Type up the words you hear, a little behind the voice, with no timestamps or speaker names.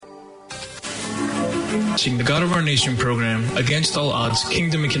The God of Our Nation program, Against All Odds,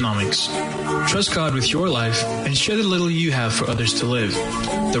 Kingdom Economics. Trust God with your life and share the little you have for others to live.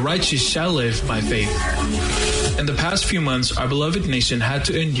 The righteous shall live by faith. In the past few months, our beloved nation had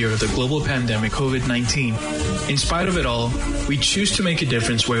to endure the global pandemic COVID-19. In spite of it all, we choose to make a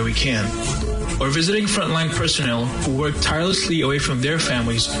difference where we can. Or visiting frontline personnel who work tirelessly away from their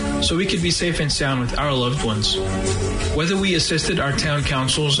families so we could be safe and sound with our loved ones. Whether we assisted our town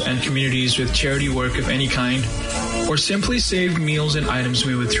councils and communities with charity work of any kind, or simply saved meals and items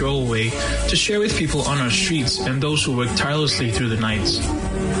we would throw away to share with people on our streets and those who work tirelessly through the nights.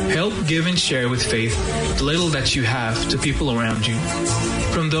 Help, give, and share with faith the little that you have to people around you.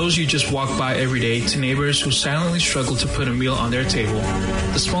 From those you just walk by every day to neighbors who silently struggle to put a meal on their table,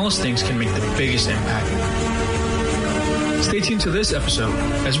 the smallest things can make the biggest impact. Stay tuned to this episode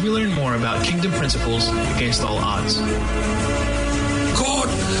as we learn more about kingdom principles against all odds. God,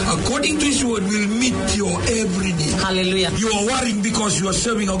 according to His word, will meet your every need. Hallelujah. You are worrying because you are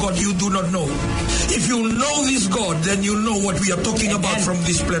serving a God you do not know. If you know this God, then you know what we are talking about from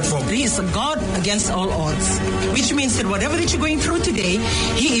this platform. He is a God against all odds, which means that whatever that you're going through today,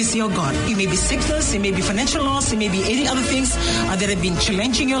 He is your God. It may be sickness, it may be financial loss, it may be any other things that have been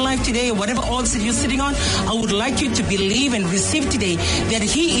challenging your life today, or whatever odds that you're sitting on. I would like you to believe and receive today that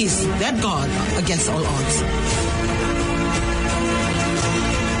He is that God against all odds.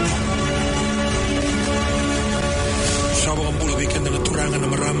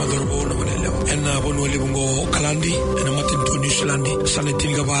 En bono libungo kalandi en matin to New Zealand sane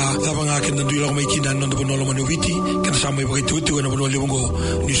tinga ba tabanga ken ndu lo mai kinan no bono lo manu viti ken samai ba tu tu en bono libungo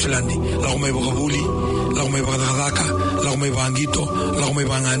New Zealand la mai ba buli la mai ba daka la mai ba ngito la mai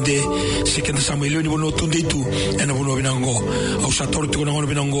ba ngande se ken samai lo ni bono tunde tu en bono binango au sator tu no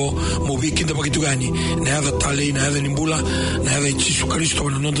binango mo weekend ba kitu gani na ada tale na ada nimbula na ada Jesus Kristo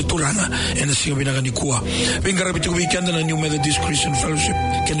no ndo turanga en singa binanga ni kuwa bengara bitu weekend na New Methodist Christian Fellowship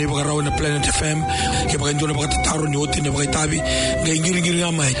ken ne ba raw na Planet FM ke ba ndona ba taro ni oti ne ba tabi ga ngiri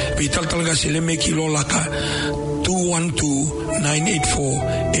ngamai be tal ga sele me kilo laka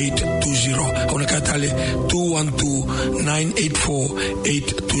 212-984-820 ona katale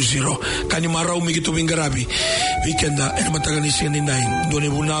 212-984-820 kani marau mi gitu bingarabi weekenda en matagani sini nai done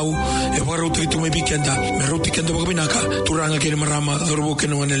bunau e baru tu me weekenda me roti kenda ba binaka turanga ke marama dorbo ke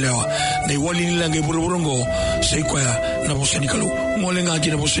no lewa nei wali ni lange buruburungo sei kwa na boseni kalu molenga ki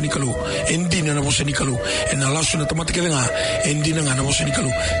na boseni kalu endina na boseni kalu en alasu na tamata ke nga endina na boseni kalu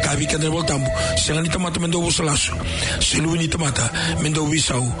ka weekenda voltambu sengani tamata mendo bosalasu seluini tamata mendo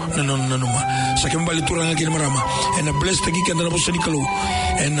bisau na numa sakem bali turanga ke marama en a blessed ki kenda na boseni kalu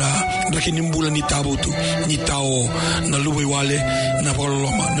en rakini mbula ni tabutu ni tao na lubai wale na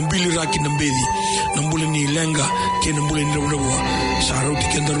paloloma nambili raki nambedi nambule ni lenga ke nambule ni rabuwa sarauti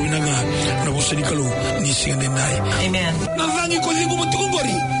kenda ruinanga na boseni kalu ni singane nai amen na vangi ko lingu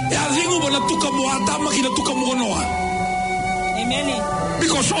mtukongori ya lingu bona tuka mo atama kina tuka mo noa amen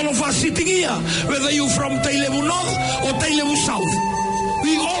because all of us sitting here whether you from Tailevu North or Tailevu South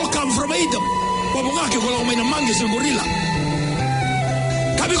we all come from Adam wabongake kola umaina mange se gorilla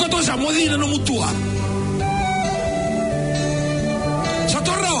kabi ko tosa modina no mutua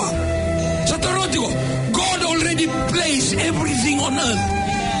God already placed everything on earth,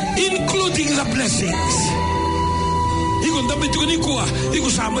 including the blessings. Iko ndambe tukunikuwa, iko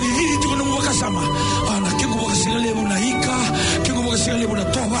sama didi tukunumuka sama. Ana kiko wakasingalebu na hika, kiko wakasingalebu na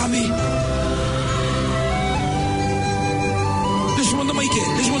tobabi. Desmonda maike,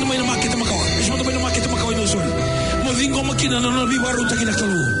 desmonda maina makete makawa, desmonda maina makete makawa no sori. Modingo makina na no bibaru takina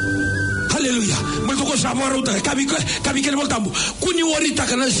kalu. Hallelujah. Multoko sabaro ta kabi kene voltambu. Kuni warita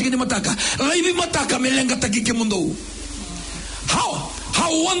kana sigini mataka. Laibi mataka melenga takike mundo. How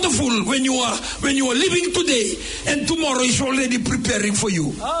wonderful when you are living today and tomorrow is already preparing for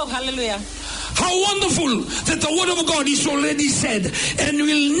you. Oh, hallelujah. How wonderful that the word of God is already said and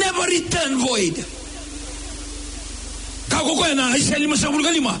will never return void. Kako na iseli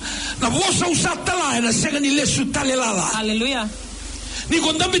masabulgalima. Na bosa usatala na segani lesu talelala. Hallelujah. Ni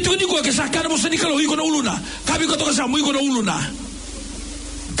kondambi tu ni ko ke sakana mo sani kalo iko na uluna kabi ko to ka samu iko na uluna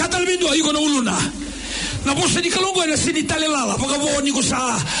katal bindo iko na uluna na bo sani kalo ko na sini talelala paka bo ni ko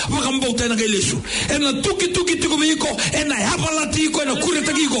sa paka mbota na gelesu en na tuki ko biko en na habalati ko na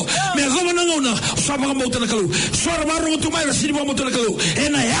kureta giko me goma na ngona sa paka mbota na kalo sora maro tu mai na sini mo mbota na kalo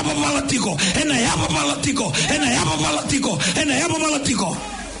en na habalati ko en na habalati ko en na habalati ko en na habalati ko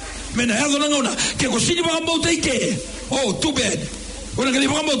me na ngona ngona ke ko sini paka mbota ike oh too bad. Una kali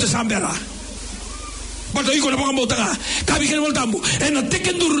mga mauta sambera. Bato iko na baka mo tanga. Kabi kena mo tambo. Na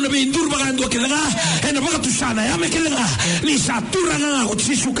teken duru na bindur baka ando kena nga. Na baka tusana ya me kena nga. Ni satura nga ko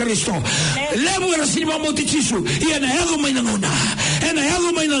Yesu Kristo. Lemu era sinima mo ti Yesu. Ia na yago mai nangona. Na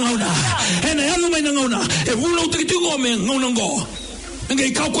yago mai nangona. Na yago mai nangona. E vulo tikitingo me ngonongo.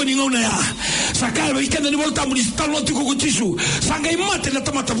 Ngai kau ko ni ngona ya. Sakai ba ikenda ni volta mo ni talo tiko ko Yesu. Sangai mate na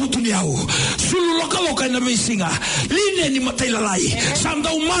tamata butu ni au. Sulu loka na mesinga. Line ni matai lalai. Sanda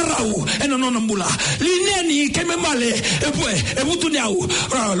umarau ena nona mbula. Line ni keme male e butu ni au.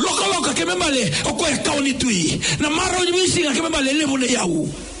 Loka keme male o ko e kau ni tui. Na marau ni mesinga keme male le mone yau.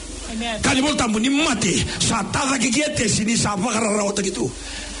 Kali volta mo ni mate sa tada ke kiete sini sa pakara rawata gitu.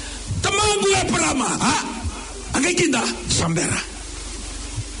 Tamangu e parama. Ha? Angai kinda sambera.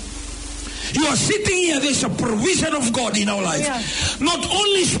 You are sitting here, there's a provision of God in our life. Yeah. Not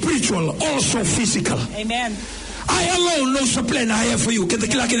only spiritual, also physical. Amen. I alone know the plan I have for you.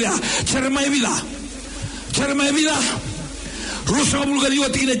 Jeremiah vida. Rosa mulga liwa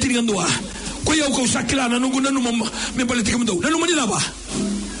tingina tingandua. Ko yaw ko sakila na nungu nanu me politika mdo. Nanu manila ba?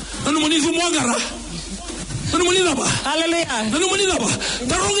 Nanu manifu mwangara. Nanu manila ba? Hallelujah. Nanu manila ba?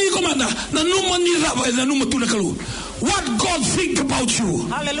 Tarongi komanda. Nanu manila ba? Nanu matuna kalu. What God think about you?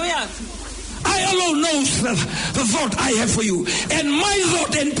 Hallelujah. I alone knows the thought I have for you. And my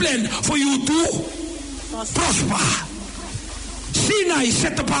thought and plan for you to prosper. Sinai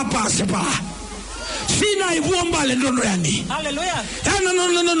set papa sepa. Sinai buamba le ndonreani. Hallelujah.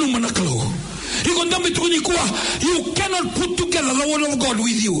 No manakalo. You cannot put together the word of God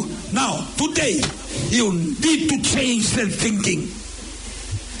with you. Now, today, you need to change that thinking.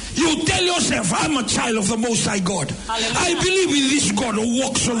 You tell yourself, I'm a child of the Most High God. Hallelujah. I believe in this God who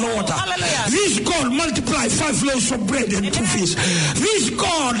walks on the water. Hallelujah. This God multiply 5 loaves of bread and 2 fish. This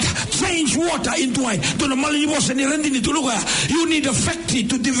God change water into wine. You need a factory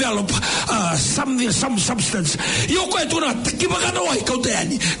to develop some substance. The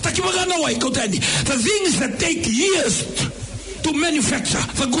things that take years to manufacture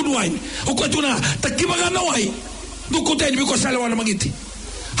the good wine.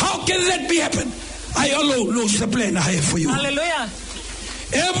 How can that be happen? I alone knows the plan I have for you. Hallelujah.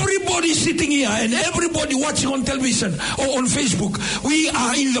 Everybody sitting here and everybody watching on television or on Facebook, we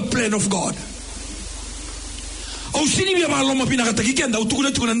are in the plan of God.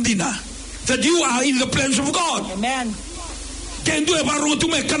 That you are in the plans of God. Amen.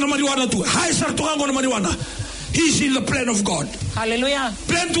 He's in the plan of God. Hallelujah.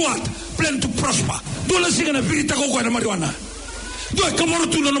 Plan to what? Plan to prosper.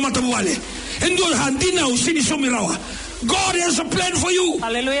 God has a plan for you.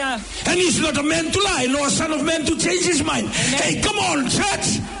 Hallelujah. And he's not a man to lie, nor a son of man to change his mind. Amen. Hey, come on,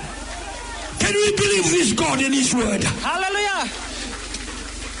 church. Can we believe this God and his word? Hallelujah.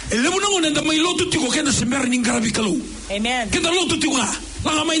 Amen.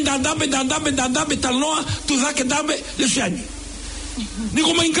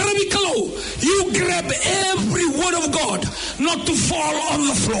 You grab every word of God, not to fall on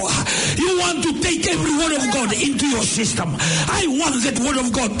the floor. You want to take every word of God into your system. I want that word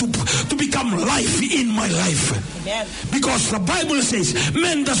of God to become life in my life. Amen. Because the Bible says,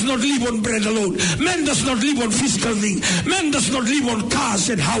 man does not live on bread alone. Man does not live on physical things. Man does not live on cars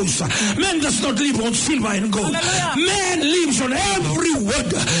and houses. Man does not live on silver and gold. Hallelujah. Man lives on every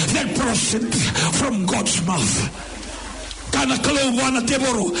word that proceeds from God's mouth. Kana kalau wana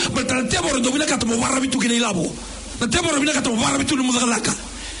teboro, bertanya teboro do bina kata mo warabitu kina ilabo. Na teboro bina kata mo warabitu no mudagalaka.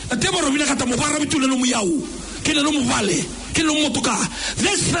 Na teboro bina kata mo warabitu no muyau. Kina no muvale, kina no motuka.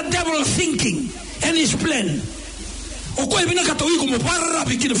 That's the devil thinking and his plan. Oko bina kata uiko mo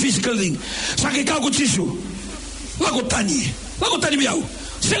warabi kina physical thing. Sake kau kuchisu. Lago tani biau.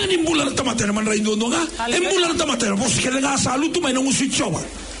 Senga ni mbula na tamatera man raindo ndonga. Mbula na tamatera bos kele nga salutu mai no musichoba.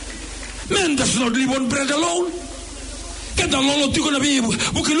 Man does not live on bread alone. Kenda lolo tiko na bi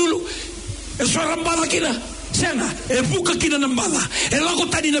bukilulu e sorambala kina sena e buka kina nambala e lago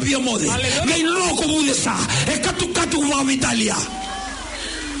tani na bi amode ngai loko bulesa e katu wa Italia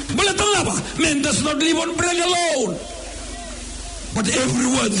bole talaba. Man does not live on bread alone, but every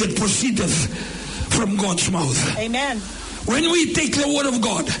word that proceedeth from God's mouth. Amen. When we take the word of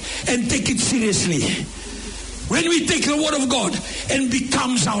God and take it seriously, when we take the word of God and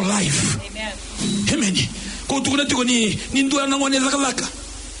becomes our life. Amen. Amen. Ko tukuna tiko ni ndua na ngone lakalaka.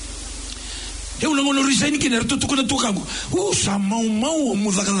 He una ngono resign kiner to tukuna tukangu. Sa mau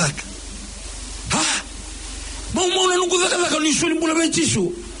mu lakalaka. Ha? Mau na nungu lakalaka ni suli mbula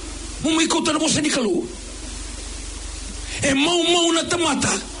bechisu. Mu mai kota na bosa nikalu. E mau na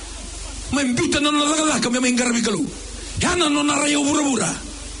tamata. Mai mbuta na lakalaka me ngarabi kalu. Yana no na rayo burabura.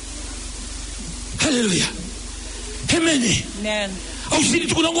 Hallelujah. Amen. Amen. Au sini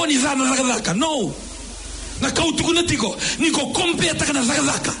tukuna ngoni zana zakazaka. No. Na kau tukuna tiko. Niko compare takana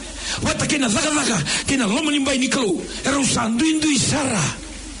zakazaka. Wata kena zakazaka. Kena loma nimbai nikalo. Era usandu indu isara.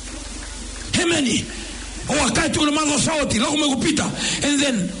 Amen. And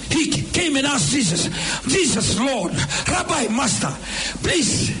then he came and asked Jesus, Lord, Rabbi, Master,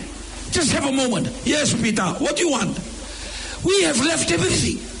 please, just have a moment. Yes, Peter, what do you want? We have left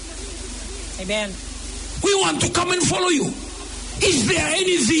everything. Amen. We want to come and follow you. Is there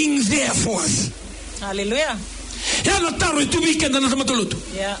anything there for us? Hallelujah. Yeah.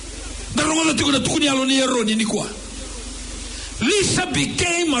 Lisa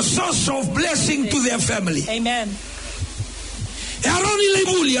became a source of blessing to their family. Amen. Aroni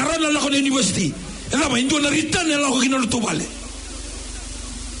lebuli, arona la con university. Elama indo na return la ko kinolo tubale.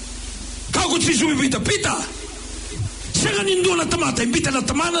 Ka ko tsisu Peter. Sanga nindo na tamata, imbita na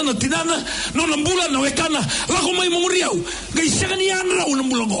tamana na tinana, no nambula na wekana, la ko mai mongriau. Gai sanga ni anra una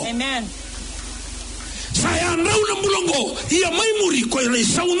mulongo. Amen. Saya anra una mulongo, ia mai muri ko na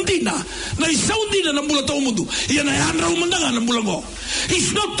isaundina na mula to mundo. Ia na anra umandanga na mulongo.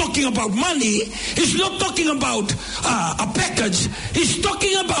 He's not talking about money. He's not talking about a package. He's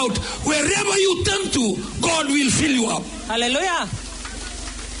talking about wherever you turn to, God will fill you up. Hallelujah.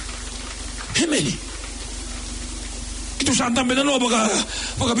 Amen. Itu santa menano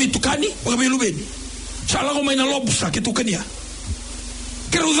baga bitukani, baga bilubeni. Sala ko may na lobsa kitukania.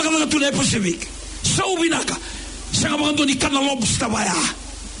 Kero usa ka tu na Pacific. Sao binaka. Sanga mga doon ikan na lobsta baya.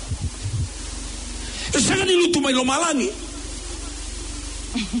 Sanga niluto may lumalangi.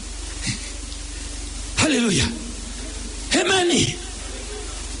 Hallelujah. Amen.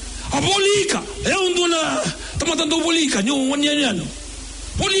 Abolika. Eon na tamatando bolika. Yung wanyan.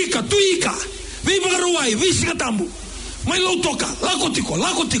 Bolika, tuika. Vei magaruay, vei sikatambu. May lautoka. Lakotiko.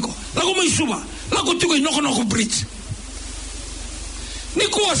 Lako may suba. Lakotiko inoko bridge.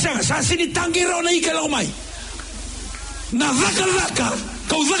 Nikuwa sanga. Sa sinitangira na ika lakomay. Na zaka.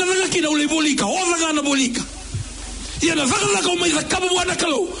 Kau zaka kina ule bolika. O zaka na bolika. Ia na zaka kau mai zakabu wana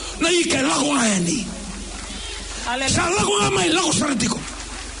kalau. Na ika lako ngayani. Sa lako ngamay lako saratiko.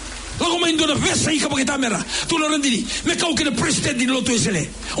 Lako mai ndo na vesa ika pake tamera. Tula rendini. Me kau kina president in loto esele.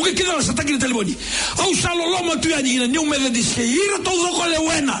 Oke kina la sataki na telefoni. Au salo loma tuyani ina new Methodist. Ira to zoko le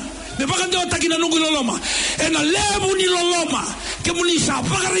wena. Me baka ndo ataki na nungu loloma. Ena lebu ni loloma. Ke muni sa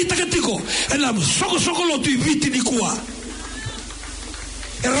pakarita katiko. Ena soko loto ibiti ni kuwa.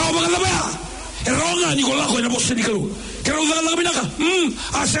 Erao baka labaya. Erao nga ni kolako ena bosse ni kalu. Kera uzaka laga binaka.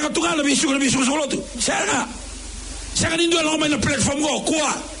 Asaka tukana bisu loto. Saka nindu ala kama ina platform go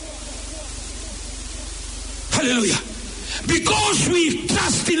kuwa. Hallelujah. Because we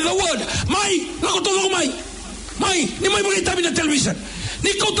trust in the word. Mai, lako todo mai. Mai, ni mai bagay tabi na television.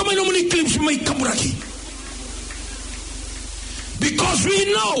 Ni kau tamay no muni clips mai kamuraki. Because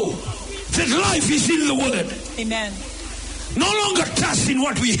we know that life is in the word. Amen. No longer trust in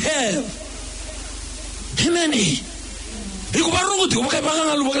what we have. Amen. Iku baru tu, pakai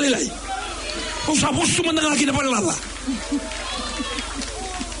pangan lu pakai lelai. Usapos sumandang lagi na palala.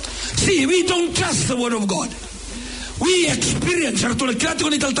 See, we don't trust the word of God. We experience, artule kreati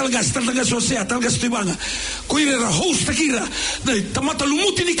con ital talgas osea, talgas tuibanga. Kuira host takira, the tamata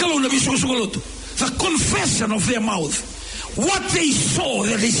lumuti ni kalona bisu sugoloto. The confession of their mouth. What they saw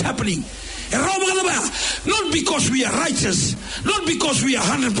that is happening. Not because we are righteous, not because we are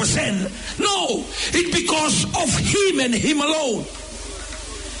 100%. No, it's because of Him and Him alone.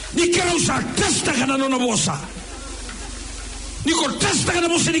 Nikero sa testa kana no bosa. Niko testa kana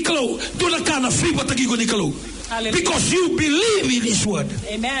bosa nikalo. Dona kana free batagigo nikalo. Because you believe in His word.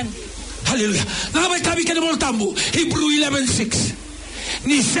 Amen. Hallelujah. Nakabay tabi ka na moltambo. Hebrew 11:6.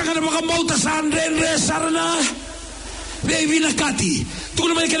 Ni siya ka na makamauta sa andre sarana. Baby nakati.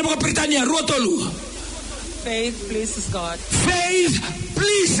 Tukun naman ka na makapritanya. Ruotolu. Faith pleases God. Faith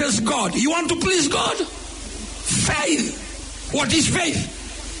pleases God. You want to please God? Faith. What is faith?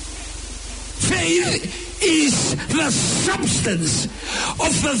 Faith is the substance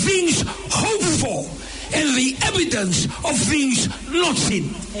of the things hoped for and the evidence of things not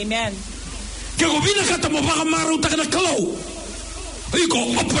seen. Amen. Kaya kung binakata mo baka maraw taka na kalaw, you go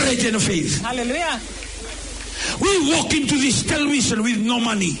operate in faith. Hallelujah. We walk into this television with no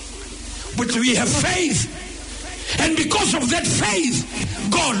money, but we have faith. And because of that faith,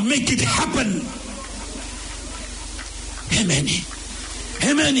 God make it happen. Amen.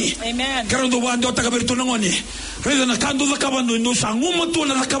 Amen. Amen. Karon do wando taga bertunangone. Reda na kando da kabando ndo sanguma to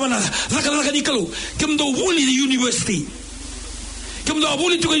na kabana. Laka ni kalo. Kim do wuli the university. Kim do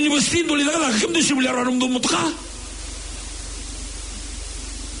wuli to university ndo laka kim do simula ron do mutka.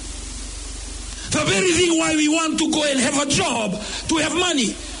 The The very thing why we want to go and have a job, to have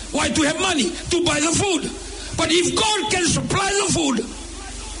money. Why to have money? To buy the food. But if God can supply the food,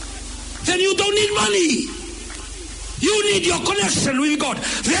 then you don't need money. You need your connection with God.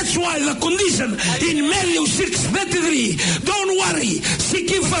 That's why the condition in Matthew 6:33, don't worry,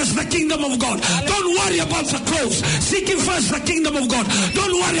 seek ye first the kingdom of God. Don't worry about the clothes. Seek ye first the kingdom of God.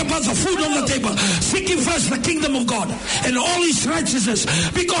 Don't worry about the food on the table. Seek ye first the kingdom of God and all his righteousness,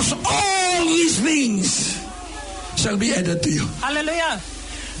 because all these things shall be added to you. Hallelujah.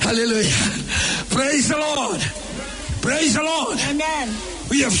 Hallelujah. Praise the Lord. Praise the Lord. Amen.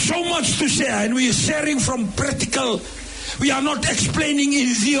 We have so much to share, and we are sharing from practical. We are not explaining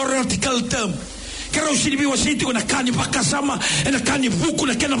in theoretical term. Kero sinibiwa seiti ko na kani pakasama na kani buku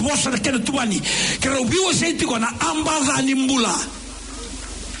na kena bosa na kena tuani. Kero biwa seiti ko na amba ni mbula.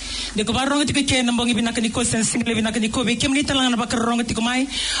 For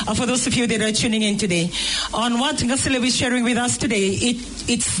those of you that are tuning in today, on what Ngasile is sharing with us today,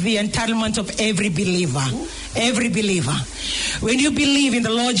 it's the entitlement of every believer. Every believer. When you believe in the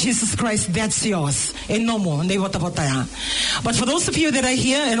Lord Jesus Christ, that's yours. And no more. But for those of you that are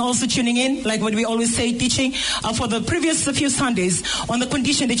here and also tuning in, like what we always say, teaching for the previous few Sundays on the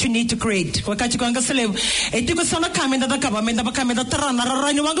condition that you need to create.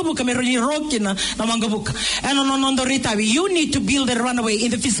 You need to build a runaway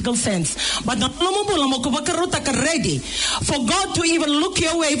in the physical sense. But ready for God to even look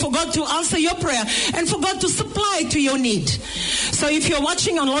your way, for God to answer your prayer, and for God to supply to your need. So if you're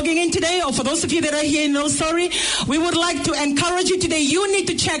watching and logging in today, or for those of you that are here in No Sorry, we would like to encourage you today. You need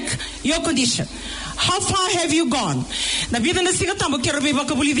to check your condition. How far have you gone? Na vida na siga tambo kero viva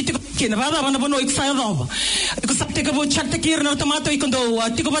ka buli viti kina vada vana bono iksa doba. Iko sapte ka bo chakte kira na tomato iko do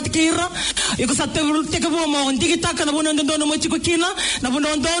tiko bat kira. Iko sapte teko bo mo ndigita ka na bono ndono mo chiko kina na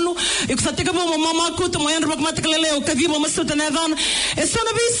bono ndono. Iko sapte ka bo mo mama ku to mo yan rak matlele o ka vivo masuta na dan. It's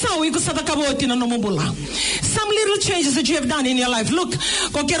gonna be so. Iko sata ka bo tina no mobula. Some little changes that you have done in your life. Look,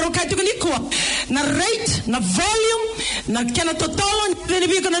 ko kero ka tiko nikwa. Na rate, na volume, na kena totolo ni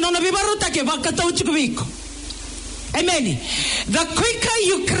biko na no bibaro take vaka to Amen. The quicker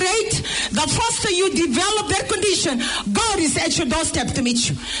you create, the faster you develop that condition. God is at your doorstep to meet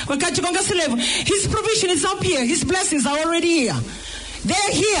you. His provision is up here. His blessings are already here.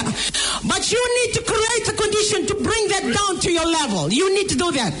 They're here. But you need to create a condition to bring that down to your level. You need to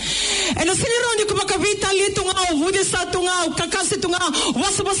do that. And the sinironi kumakavita litunga, wudisa tunga, kakasi tunga,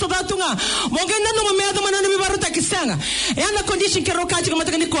 wasabasada tunga. Mogenda no meada manana bibaruta kisanga. And the condition kerokati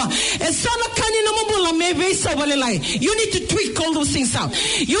kumatanikwa. And sana kani na mabula meve sabalelai. You need to tweak all those things out.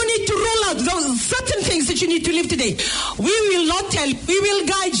 You need to roll out those certain things that you need to live today. We will not tell you, we will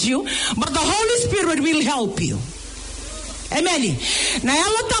guide you, but the Holy Spirit will help you. Amen. Now I'm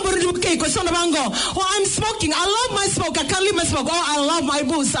smoking. I love my smoke. I can't leave my smoke. Oh, I love my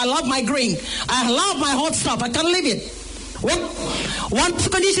booze. I love my drink. I love my hot stuff. I can't leave it. One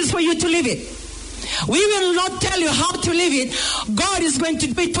condition is for you to live it. We will not tell you how to live it. God is going to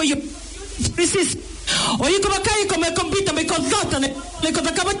do it for you. Resist. Or you come a computer because that and like the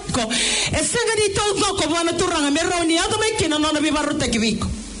Kabatko. A second told one to run a meroni other making and on a vivarotaki.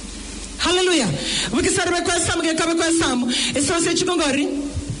 Hallelujah. We can start request some, we can request some. It's so say chikongori.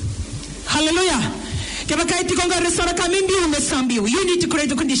 Hallelujah. You need to create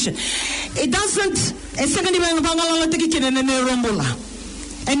the condition. It doesn't.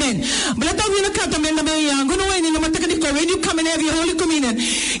 Amen. When you come and have your Holy Communion,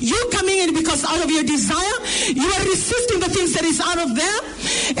 you coming in because out of your desire, you are resisting the things that is out of there,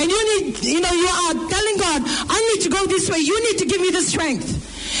 and you need, you are telling God, I need to go this way. You need to give me the strength.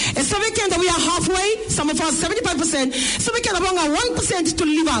 And so we are halfway, some of us 75%, so we can have 1% to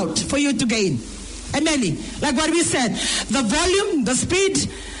live out for you to gain. Amen. Like what we said, the volume, the speed,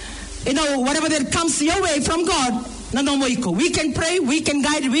 whatever that comes your way from God, we can pray, we can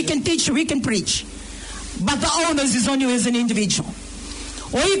guide, we can teach, we can preach. But the onus is on you as an individual.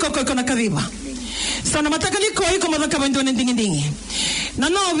 So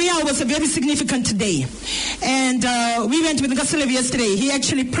was a very significant day. And we went with Gaselev yesterday. He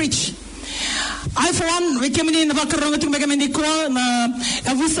actually preached. I for one, we came in Vakaranga to Megamendiko,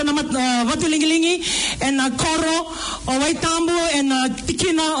 Avusa Vatulingilingi, and Koro, Waitambo, and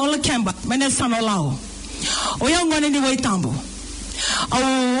Tikina Olakamba, Menesan Olao. Oyang one in the Waitambo.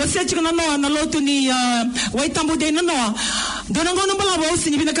 Was it going to know and a lot to the Waitambo de Noa? Don't go to Balabos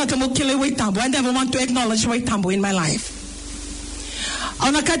and even a Katamokile Waitambo. I never want to acknowledge Waitambo in my life.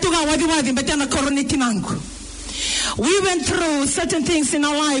 We went through certain things in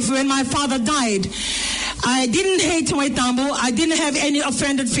our life when my father died. I didn't hate Waitambo. I didn't have any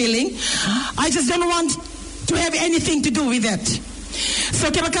offended feeling. I just don't want to have anything to do with that. So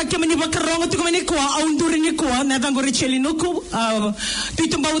kaya kami bakarongo tu kami ni kuah, aundurin ni kuah, nadang goricheli nuku,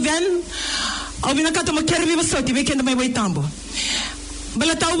 tuitumbaw then, au binakato makervi basoti weekend may Waitambo.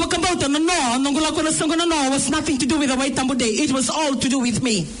 Balatao wakambauta no nongula ko na sango no was nothing to do with the Waitambo day. It was all to do with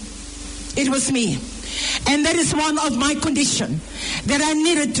me. It was me. And that is one of my condition that I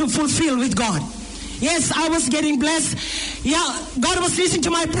needed to fulfill with God. Yes, I was getting blessed. Yeah, God was listening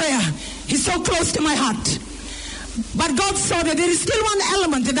to my prayer. He's so close to my heart. But God saw that there is still one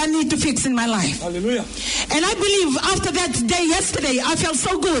element that I need to fix in my life. Hallelujah. And I believe after that day yesterday, I felt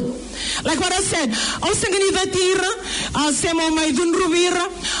so good. Like what I said, when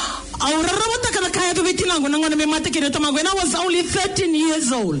I was only 13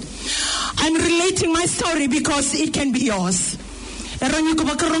 years old, I'm relating my story because it can be yours. Or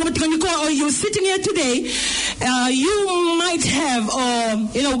you're sitting here today, you might have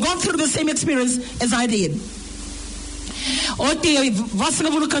gone through the same experience as I did.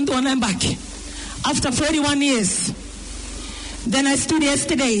 After 41 years, then I stood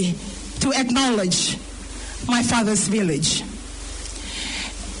yesterday to acknowledge my father's village.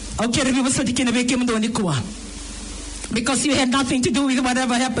 Because you had nothing to do with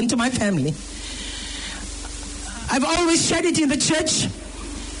whatever happened to my family. I've always shared it in the church,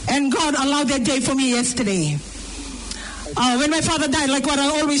 and God allowed that day for me yesterday. When my father died, like what I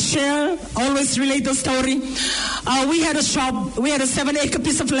always share, always relate the story, we had a shop, we had a 7-acre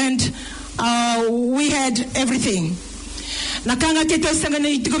piece of land, we had everything. Nakanga kito sanga na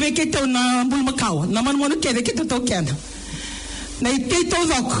itugobe kito na bulmakao, naman mo kede kito to kena. Na ito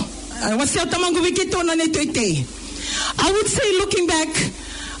dok, wasya tamango kito na ito ite. I would say, looking back,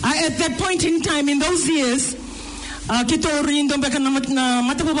 at that point in time, in those years, kito rindo baka na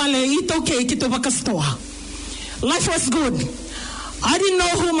matapubale ito ke kito bakastoa. Life was good. I didn't know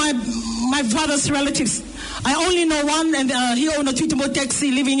who my father's relatives. I only know one, and he owned a Tutumo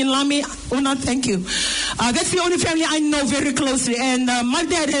taxi living in Lami. Una, thank you. That's the only family I know very closely. And my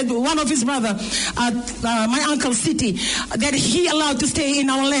dad had one of his brother, my uncle City, that he allowed to stay in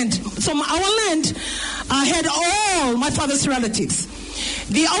our land. So our land had all my father's relatives.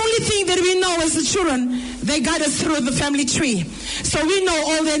 The only thing that we know as the children, they guide us through the family tree. So we know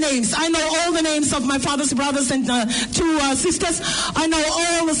all their names. I know all the names of my father's brothers and 2 sisters. I know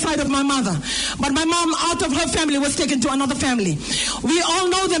all the side of my mother. But my mom, out of her family, was taken to another family. We all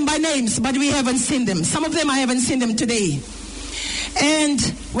know them by names, but we haven't seen them. Some of them I haven't seen them today. And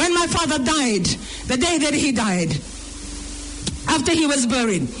when my father died, the day that he died, after he was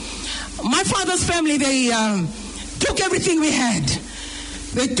buried, my father's family, they took everything we had.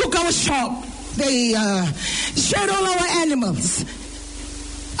 They took our shop. They shared all our animals.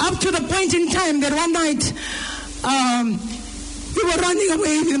 Up to the point in time that one night, we were running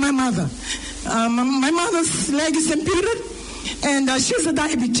away with my mother. My mother's leg is amputated, and she's a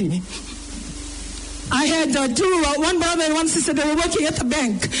diabetes. I had one brother and one sister that were working at the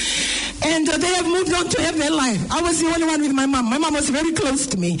bank, and they have moved on to have their life. I was the only one with my mom. My mom was very close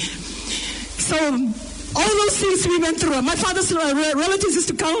to me. So all those things we went through. My father's relatives used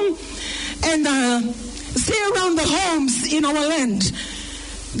to come and stay around the homes in our land.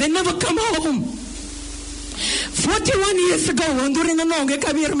 They never come home. 41 years ago, during the long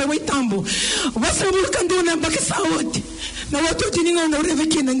kabir me Waitambo, wasa bulkanduna bakasawot. Na wato tiningo na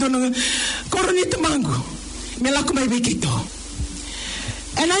revekin ndono koronit mango. Melako may bikito.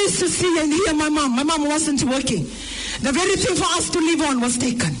 And I used to see and hear my mom. My mom wasn't working. The very thing for us to live on was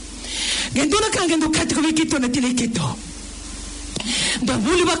taken. Genduna kangendo katiko bikito na tilikito. Do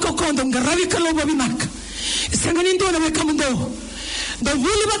buli bakokondo ngaravi kaloba bimak. Sanganindo na mekamundo. Do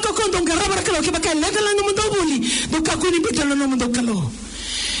buli bakokondo ngaravi kaloba kibaka legala no mundo buli. Do kakuni bitalo no mundo kalo.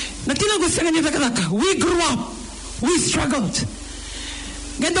 Na tinago sangani bakalaka. We grew up. We struggled.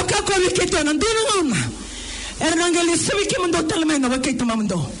 Gendo kako bikito na nduna ngona. Ernangeli subiki mundo talmeno bakito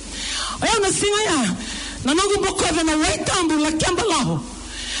mamundo. Ayo na singaya. Nanongo bokova na Waitambo la Kambalaho.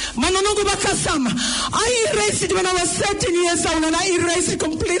 Manonongo bakasama. I erased it when I was 13 years old, and I erased it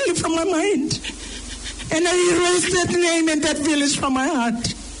completely from my mind. And I erased that name and that village from my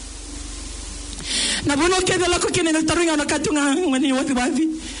heart. Nabuno keda lako kene nataringa na katunga ngani wati wavi.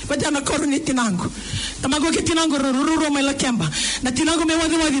 Bata na koroni tinango. Tamago ke tinango rururo me la Kemba. Na tinango me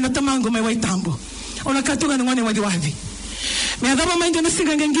wadi na tamango me Waitambo. Ona katunga ngani wadi wavi. Me adaba maindo na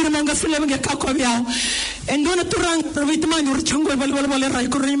singa ngira manga selebe ngakako biao. Endona turang pervitman urchongo bal rai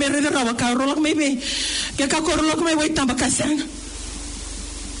korni me rede rawa ka rolok me be ke ka korolok me Waitambo kasan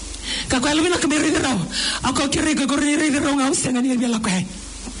ka ko alvina ka me rede rawa ako kire ko korni rede rawa ngau senga ni bela kai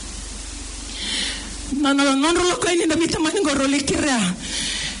Non rolo ko ini na mitaman ngo role kira.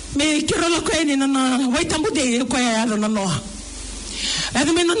 Me kirolo ko ini na wait ambude ko ya no no.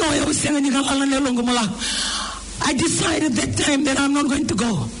 Ado me no no yo senga ni kala ne longo mala. I decided that time that I'm not going to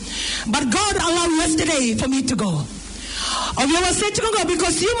go. But God allowed yesterday for me to go. Or you were said to go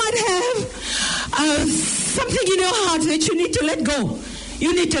because you might have something in your heart that you need to let go.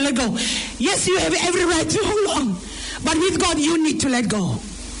 You need to let go. Yes, you have every right to hold on. But with God, you need to let go.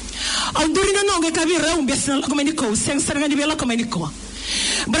 But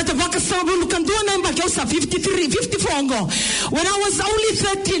the Vakasabu can do a number 53, 54 ago. When I was only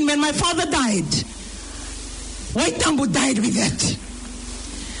 13, when my father died, White Tambu died with that.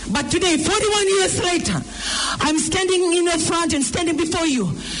 But today, 41 years later, I'm standing in the front and standing before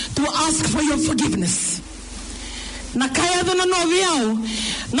you to ask for your forgiveness. Not so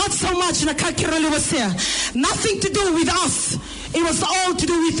much nothing to do with us. It was all to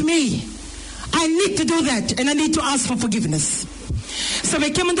do with me. I need to do that, and I need to ask for forgiveness. So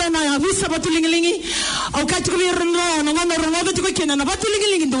we came down now. We saw batulingi. Our category no. No one to go in and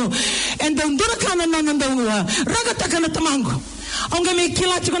batulingi do. And don't do a canon on the Ragataka tamango. I'm going to make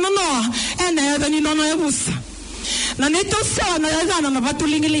kill at you no. And then you know I was. Naneto saw Nayana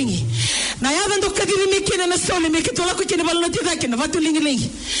batulingi. Nayavan do Kadiri making and a soul make it to look in the Valentinek and the batulingi.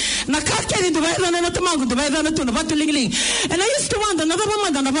 Nakaka in the Vadan and the Tamango, the Vadan to the batulingi. And I used to want another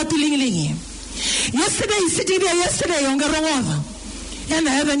woman than a batulingi. Yesterday, sitting there yesterday on Garawava. And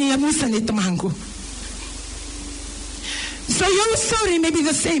I haven't even listened to Mango. So your story may be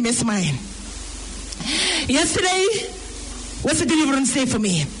the same as mine. Yesterday was a deliverance day for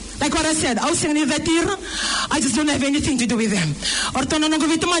me. Like what I said, I was saying that year, I just don't have anything to do with them. Or to no go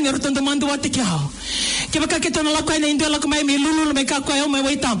with money, or to demand what take out. Kibakaketon la coin in the Lakamai, Lulu, make up my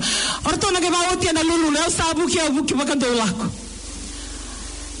way down. Or to give out and a Lulu, Sabuki, Bukibakandolako.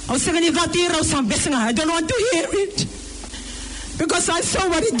 I was saying that year, I was some blessing. I don't want to hear it. Because I saw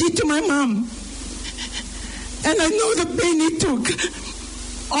what it did to my mom. And I know the pain it took.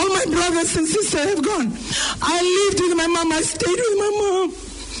 All my brothers and sisters have gone. I lived with my mom. I stayed with my mom.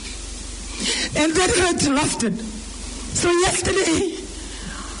 And that hurt lasted. So yesterday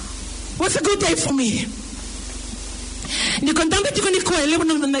was a good day for me. You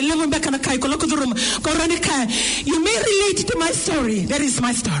may relate to my story. That is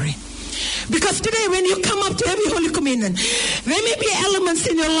my story. Because today when you come up to every Holy Communion, there may be elements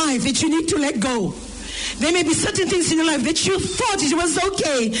in your life that you need to let go. There may be certain things in your life that you thought it was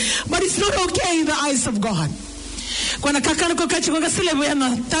okay, but it's not okay in the eyes of God. Oh, I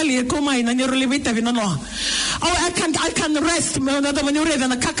can rest.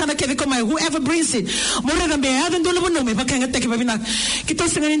 Whoever brings it.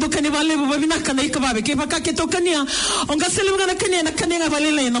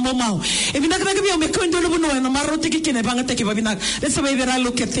 That's the way that I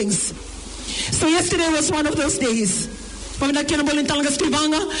look at things. So yesterday was one of those days. Pamina kena boleh talanga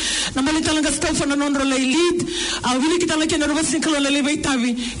stibanga, na boleh talanga stofa na nondro le lead. Wili kita lagi na ruba singkalo le levei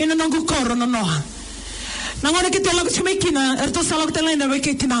tavi, ina nongu koro na noha. Nangona kita lagu chumekina, erto salak talai na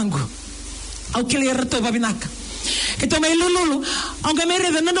weke tinangu. Au kili erto babinaka. Kita mai lulu, ang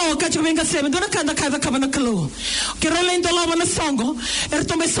gamere na no kachu venga sebe, dona kanda kada kabana kalu. Kira le ndola wana songo,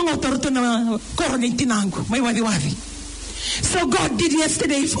 erto mai songo torto na koro ni tinangu, mai wadi wadi. So God did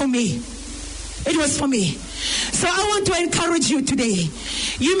yesterday for me. It was for me. So I want to encourage you today.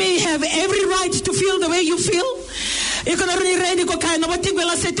 You may have every right to feel the way you feel. You can only read it. I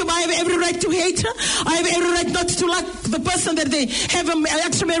have every right to hate. I have every right not to like the person that they have an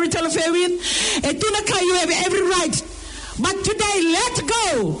extramarital affair with. You have every right. But today, let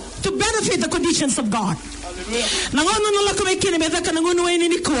go to benefit the conditions of God.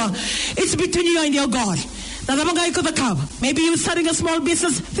 It's between you and your God. Maybe you're starting a small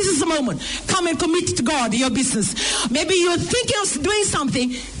business. This is the moment. Come and commit to God your business. Maybe you're thinking of doing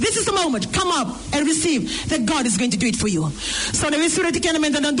something. This is the moment. Come up and receive that God is going to do it for you. So na surati kana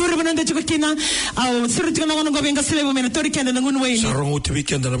menda nduru bana chuka kina au surati kana ngono gobenga selevo mena tori kana ngunwe ni. Sarong uti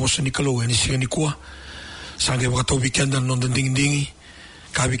weekend na bosa ni kalo ni singa ni kwa. Sange wakato weekend na nonda ding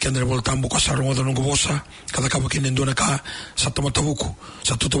ka weekend na bol tambo ka sarong oda nungo bosa kada ka bakinen dona ka sa tomatabuku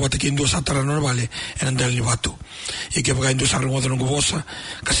sa tutubate kindo sa tara normale en andal ni watu ike baka indo sarong oda nungo bosa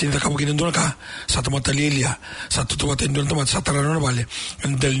kasi da ka bakinen dona ka sa tomatalilia sa tutubate indo tomat sa tara normale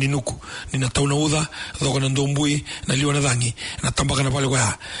en andal ni nuku ni na tauna uda do kana ndombui na liwana dangi na tambaka na pale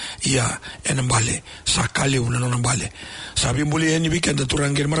kwa ia en ambale sa kale una non ambale sabi mbuli en weekend da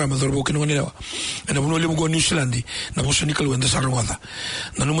turangel marama dorbo kinonelewa en abuno limu go New Zealand na bosa ni kalu enda sarong oda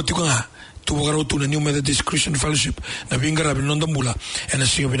na numati ko nga tu wakaro tu na New Methodist Christian Fellowship na Vingarabi nondambula ena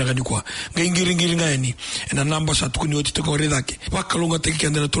singa binakani kwa ngingiri ngaeni ena namba sa tukuni oti tukore dake wakalunga teki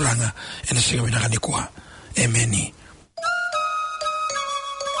kanda na turanga ena singa binakani kwa. Ameni.